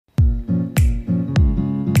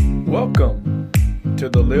Welcome to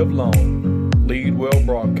the Live Long, Lead Well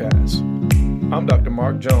broadcast. I'm Dr.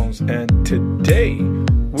 Mark Jones, and today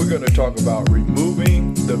we're going to talk about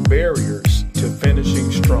removing the barriers to finishing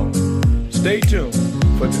strong. Stay tuned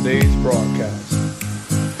for today's broadcast.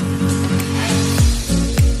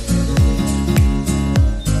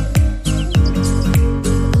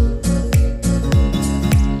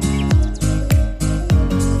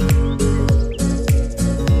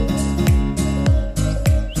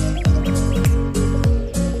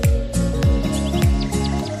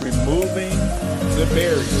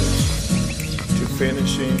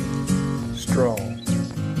 Finishing strong.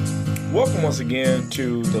 Welcome once again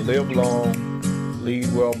to the Live Long,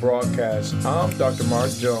 Lead Well broadcast. I'm Dr.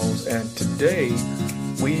 Mark Jones, and today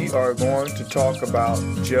we are going to talk about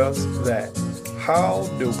just that. How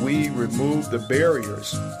do we remove the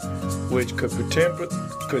barriers which could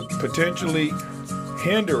potentially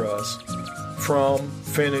hinder us from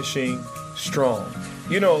finishing strong?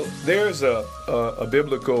 You know, there's a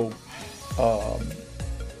biblical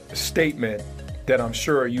statement that I'm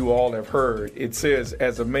sure you all have heard. It says,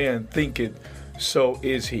 as a man thinketh, so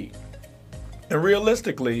is he. And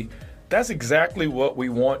realistically, that's exactly what we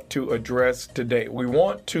want to address today. We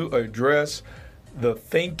want to address the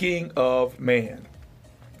thinking of man.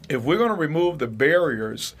 If we're going to remove the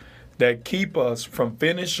barriers that keep us from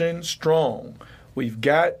finishing strong, we've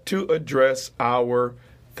got to address our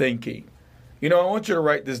thinking. You know, I want you to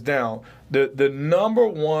write this down. The number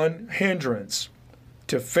one hindrance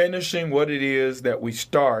to finishing what it is that we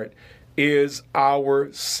start is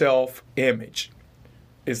our self-image.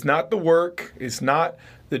 It's not the work, it's not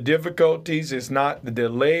the difficulties, it's not the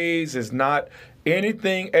delays, it's not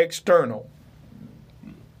anything external.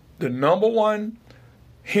 The number one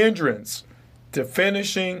hindrance to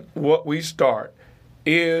finishing what we start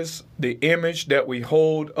is the image that we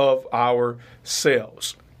hold of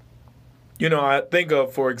ourselves. You know, I think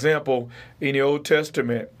of, for example, in the Old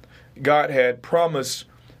Testament, God had promised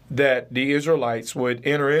that the Israelites would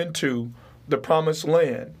enter into the promised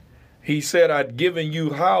land. He said, I'd given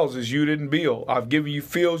you houses you didn't build. I've given you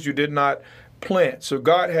fields you did not plant. So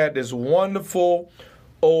God had this wonderful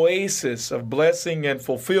oasis of blessing and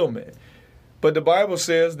fulfillment. But the Bible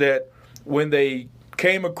says that when they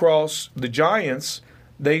came across the giants,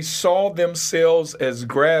 they saw themselves as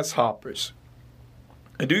grasshoppers.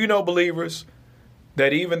 And do you know, believers,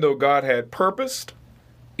 that even though God had purposed,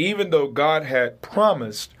 even though God had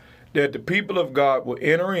promised that the people of God will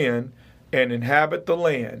enter in and inhabit the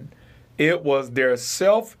land, it was their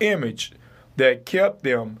self-image that kept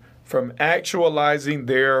them from actualizing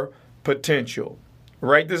their potential.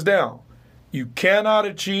 Write this down. You cannot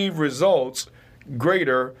achieve results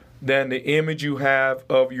greater than the image you have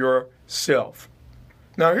of yourself.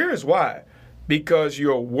 Now, here's why. Because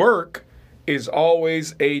your work is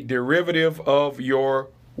always a derivative of your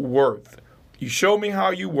worth. You show me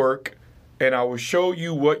how you work, and I will show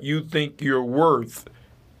you what you think you're worth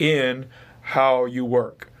in how you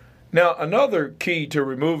work. Now, another key to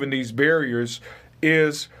removing these barriers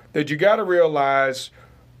is that you got to realize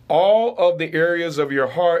all of the areas of your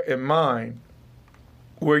heart and mind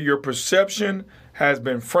where your perception has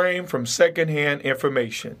been framed from secondhand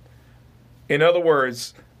information. In other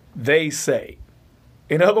words, they say.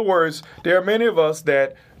 In other words, there are many of us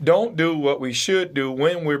that don't do what we should do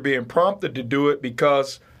when we're being prompted to do it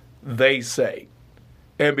because they say.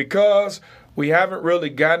 And because we haven't really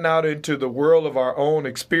gotten out into the world of our own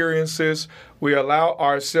experiences, we allow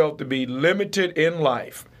ourselves to be limited in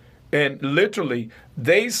life. And literally,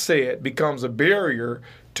 they say it becomes a barrier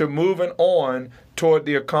to moving on toward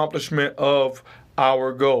the accomplishment of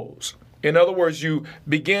our goals. In other words, you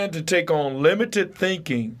begin to take on limited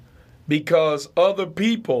thinking because other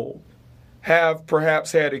people have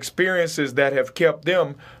perhaps had experiences that have kept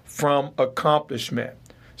them from accomplishment.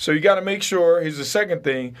 So you got to make sure, here's the second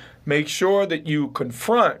thing, make sure that you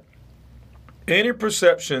confront any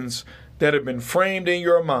perceptions that have been framed in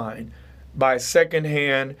your mind by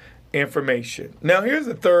secondhand information. Now, here's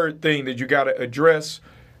the third thing that you got to address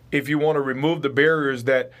if you want to remove the barriers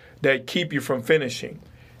that keep you from finishing.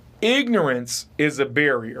 Ignorance is a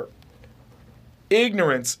barrier.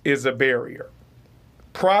 Ignorance is a barrier.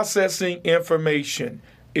 Processing information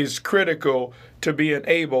is critical to being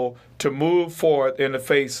able to move forward in the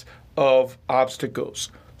face of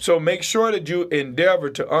obstacles. So make sure that you endeavor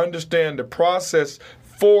to understand the process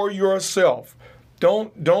for yourself.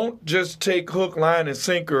 Don't just take hook, line, and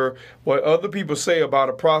sinker what other people say about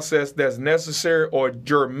a process that's necessary or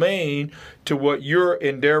germane to what you're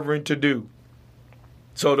endeavoring to do.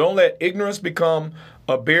 So don't let ignorance become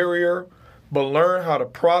a barrier, but learn how to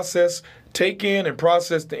process Take in and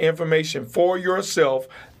process the information for yourself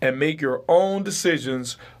and make your own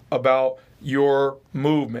decisions about your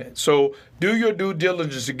movement. So do your due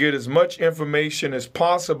diligence to get as much information as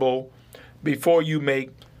possible before you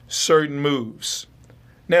make certain moves.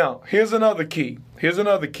 Now, here's another key.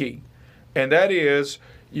 And that is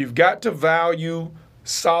you've got to value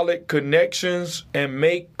solid connections and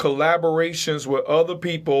make collaborations with other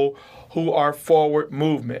people who are forward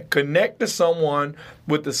movement. Connect to someone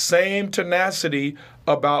with the same tenacity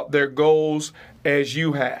about their goals as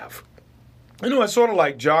you have. It's sort of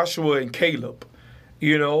like Joshua and Caleb.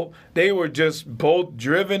 They were just both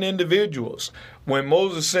driven individuals. When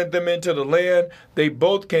Moses sent them into the land, they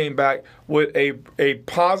both came back with a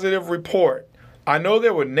positive report. I know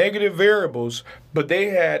there were negative variables, but they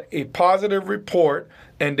had a positive report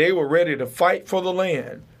and they were ready to fight for the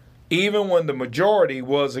land, even when the majority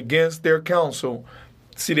was against their counsel.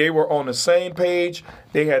 See, they were on the same page.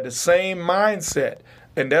 They had the same mindset.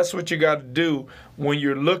 And that's what you got to do when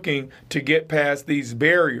you're looking to get past these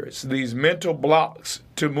barriers, these mental blocks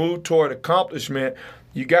to move toward accomplishment.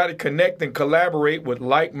 You got to connect and collaborate with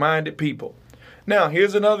like-minded people. Now,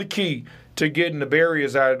 here's another key to getting the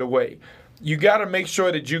barriers out of the way. You got to make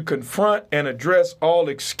sure that you confront and address all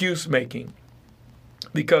excuse making,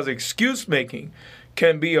 because excuse making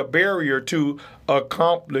can be a barrier to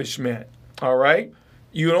accomplishment. All right?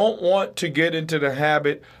 You don't want to get into the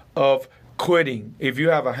habit of quitting. If you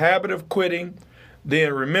have a habit of quitting,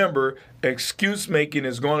 then remember, excuse making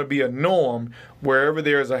is going to be a norm wherever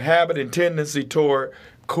there is a habit and tendency toward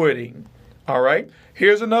quitting. All right?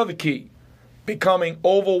 Here's another key. Becoming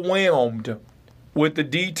overwhelmed with the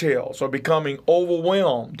details or becoming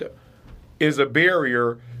overwhelmed is a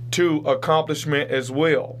barrier to accomplishment as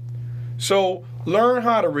well. So learn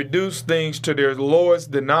how to reduce things to their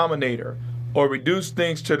lowest denominator or reduce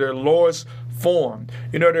things to their lowest form.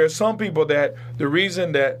 There are some people that the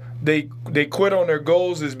reason that they quit on their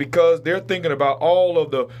goals is because they're thinking about all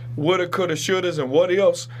of the woulda, coulda, shouldas, and what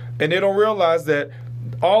else, and they don't realize that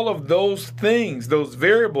all of those things, those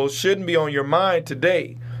variables, shouldn't be on your mind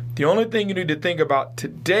today. The only thing you need to think about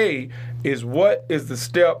today is what is the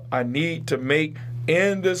step I need to make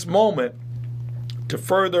in this moment to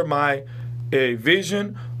further my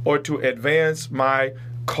vision or to advance my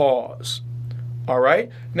cause. All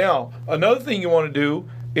right? Now, another thing you want to do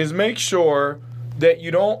is make sure that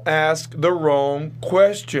you don't ask the wrong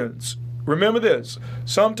questions. Remember this.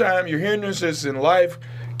 Sometimes your hindrances in life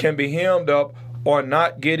can be hemmed up on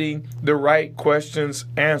not getting the right questions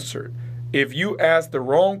answered. If you ask the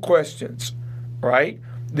wrong questions, right,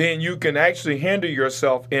 then you can actually hinder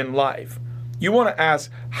yourself in life. You want to ask,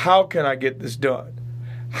 how can I get this done?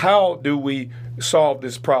 How do we solve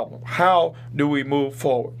this problem? How do we move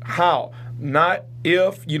forward? How? Not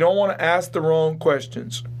if. You don't want to ask the wrong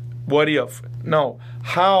questions. What if? No.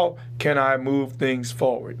 How can I move things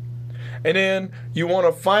forward? And then you want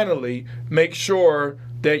to finally make sure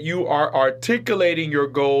that you are articulating your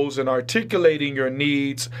goals and articulating your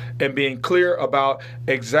needs and being clear about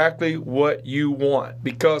exactly what you want.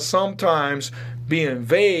 Because sometimes being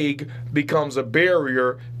vague becomes a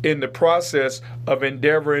barrier in the process of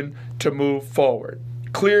endeavoring to move forward.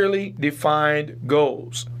 Clearly defined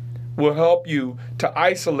goals will help you to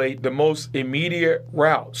isolate the most immediate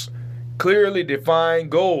routes. Clearly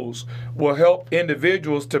defined goals will help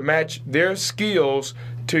individuals to match their skills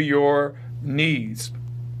to your needs.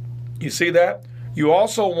 You see that? You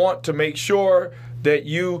also want to make sure that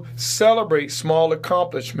you celebrate small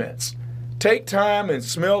accomplishments. Take time and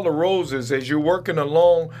smell the roses as you're working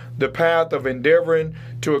along the path of endeavoring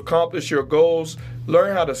to accomplish your goals.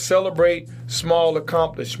 Learn how to celebrate small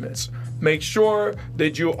accomplishments. Make sure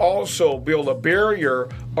that you also build a barrier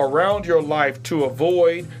around your life to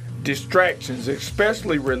avoid distractions,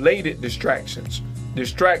 especially related distractions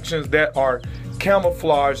that are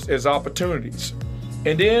camouflaged as opportunities.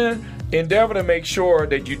 And then endeavor to make sure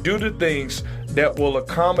that you do the things that will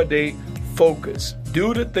accommodate focus.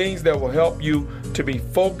 Do the things that will help you to be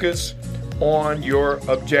focused on your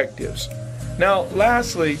objectives. Now,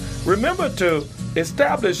 lastly, remember to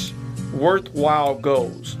establish worthwhile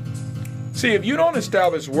goals. See, if you don't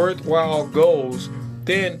establish worthwhile goals,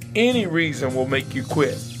 then any reason will make you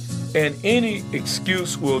quit. And any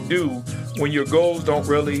excuse will do when your goals don't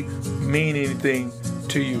really mean anything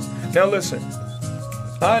to you. Now listen,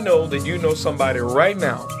 I know that you know somebody right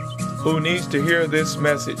now who needs to hear this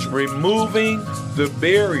message, removing the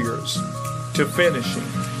barriers to finishing.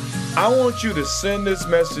 I want you to send this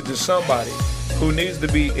message to somebody who needs to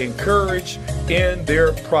be encouraged in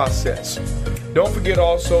their process. Don't forget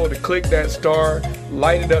also to click that star,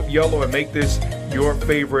 light it up yellow, and make this your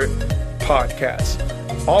favorite podcast.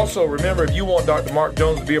 Also, remember, if you want Dr. Mark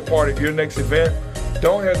Jones to be a part of your next event,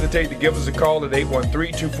 don't hesitate to give us a call at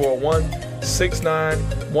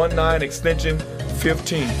 813-241-6919 extension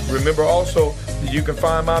 15. Remember also that you can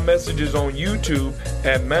find my messages on YouTube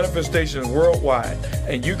at Manifestations Worldwide,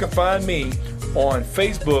 and you can find me on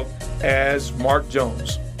Facebook as Mark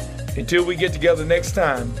Jones. Until we get together next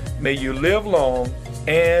time, may you live long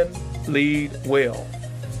and lead well.